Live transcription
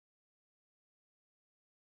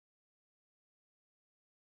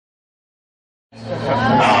Ladies and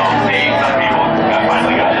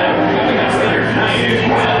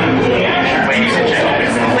gentlemen,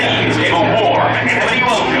 please give a warm and hearty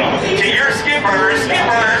welcome to your skipper,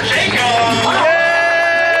 Jacob.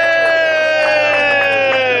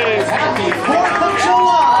 Happy 4th of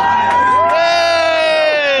July!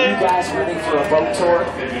 You guys ready for a boat tour?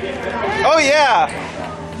 Oh yeah!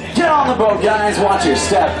 Get on the boat, guys. Watch your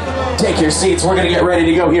step. Take your seats. We're going to get ready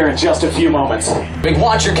to go here in just a few moments.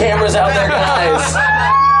 Watch your cameras out there, guys.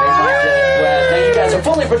 You guys are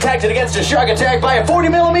fully protected against a shark attack by a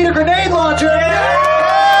 40mm grenade launcher.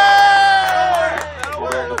 Well,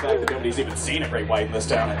 the fact that nobody's even seen a great white in this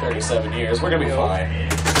town in 37 years, we're going to be fine.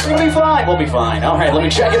 We're going to be fine. We'll be fine. All right, let me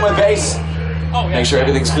check in with base. Make sure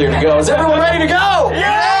everything's clear to go. Is everyone ready to go?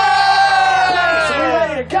 Yeah! So we're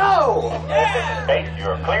ready to go. Base,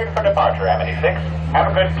 you're cleared for departure, Anni-frid. Have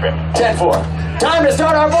a good trip. 10-4. Time to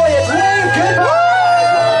start our voyage. Wave goodbye.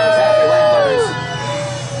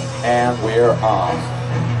 And we're off.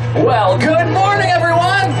 Well, good morning,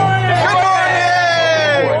 everyone. Good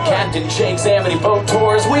morning! For Captain Jake's Amity Boat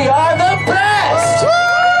Tours, we are the best.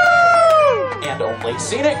 Woo! And only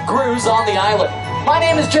scenic cruise on the island. My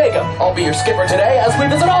name is Jacob. I'll be your skipper today as we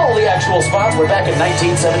visit all the actual spots. We're back in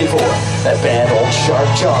 1974. That bad old shark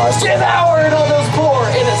jaws devoured all those poor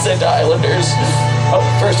innocent islanders. Oh,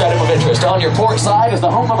 first item of interest. On your port side is the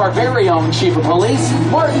home of our very own chief of police,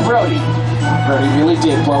 Martin Brody. Brody really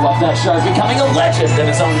did blow up that shark, becoming a legend in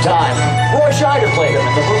his own time. Roy Scheider played him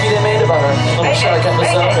in the movie they made about our little shark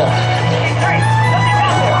episode.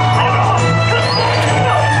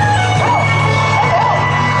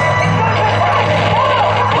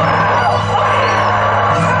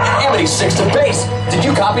 Amity 6 to base. Did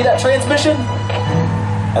you copy that transmission?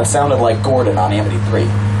 That sounded like Gordon on Amity 3.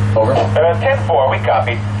 Over. 10-4, we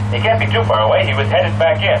copied. He can't be too far away. He was headed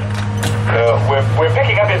back in. We're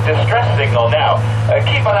picking up his distress signal now.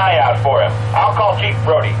 Keep an eye out for him. I'll call Chief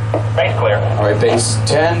Brody. Base clear. All right, base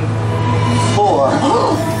 10-4. I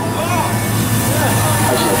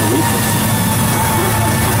can't believe it.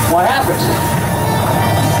 What happened?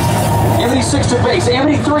 Amity 6 to base.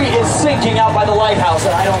 Amity 3 is sinking out by the lighthouse,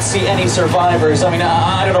 and I don't see any survivors. I mean,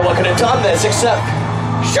 I don't know what could have done this, except...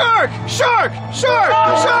 Shark! Shark! Shark!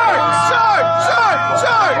 Shark! Shark! Shark!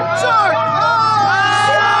 Shark! Shark!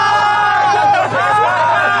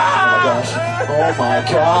 Oh my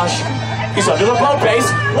gosh. He's under the boat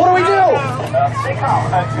base. What do we do? Stay calm.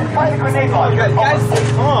 Try the grenade launcher. Guys,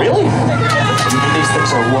 Really? These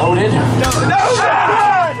things are loaded. no!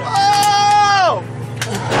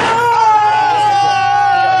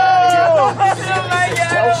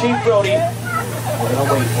 Tell Chief Brody we're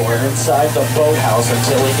gonna wait for him inside the boathouse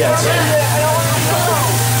until he gets here.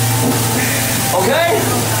 Okay?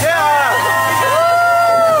 Yeah!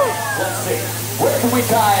 Let's see. Where can we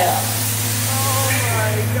tie up?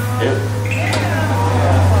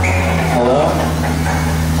 Hello?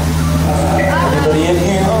 Anybody in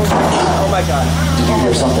here? Oh my god. Did you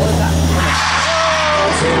hear something?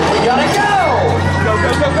 We gotta go! Go, go,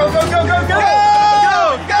 go, go, go, go, go, go!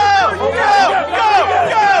 Go! Go! Go! Go!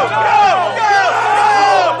 Go! Go!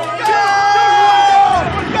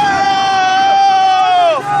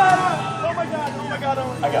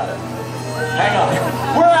 I got it. Hang on.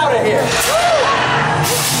 We're out of here.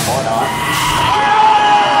 Or not.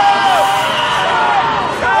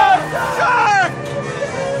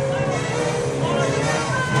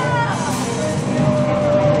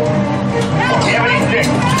 Amity 6,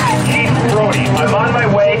 Chief Brody. I'm on my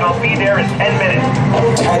way. I'll be there in 10 minutes.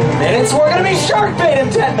 10 minutes? We're gonna be shark bait in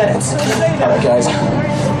 10 minutes. All right, guys.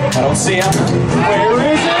 I don't see him. Where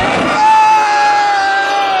is he?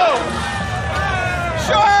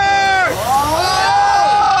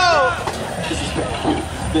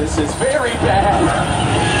 This is very bad.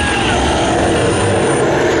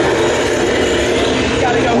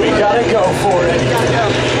 We gotta go for it. Go!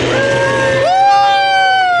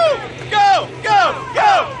 Go! Go!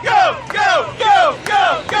 Go! Go! Go! Go!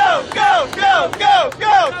 Go! Go! Go! Go!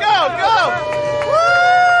 Go! Go! Go!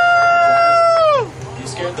 Woo! You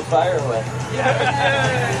scared the fire away.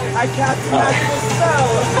 I can't magical spell.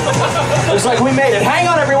 Looks like we made it. Hang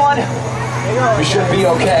on, everyone. We should be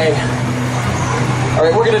okay. All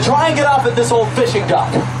right, we're going to try and get off at this old fishing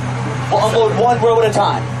dock. We'll unload one row at a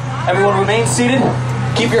time. Everyone remain seated.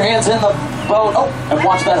 Keep your hands in the boat. Oh, and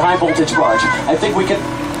watch that high voltage barge. I think we can...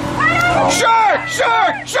 Oh. Shark!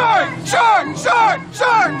 Shark! Shark! Shark! Shark!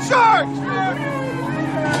 Shark! Shark!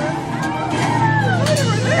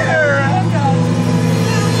 Over there!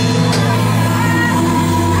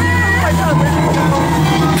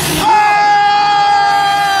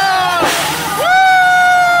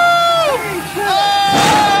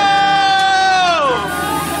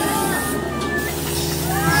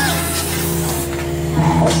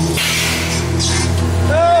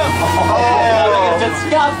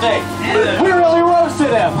 day. We really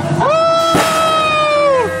roasted him.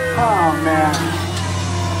 Oh, man.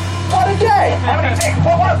 What a day. Anni-frid,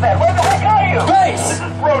 what was that? Where the heck are you? Base.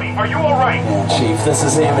 Brody, are you all right? Chief, this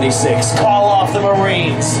is Anni-frid. Call off the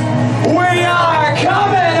Marines. We are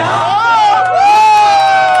coming home!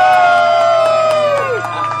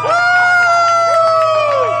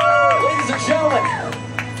 Ladies and gentlemen,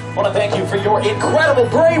 I want to thank you for your incredible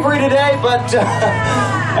bravery today, but,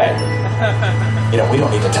 hey, you know, we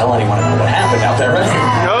don't need to tell anyone about what happened out there, right?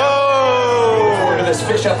 No! This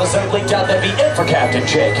fish episode leaked out, that'd be it for Captain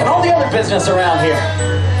Jake and all the other business around here.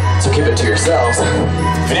 So keep it to yourselves.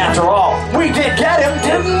 And after all, we did get him,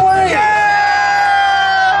 didn't we?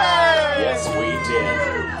 Yes, we did.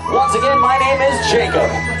 Once again, my name is Jacob.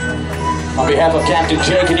 On behalf of Captain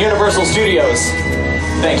Jake and Universal Studios,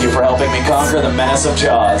 thank you for helping me conquer the menace of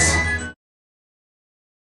Jaws.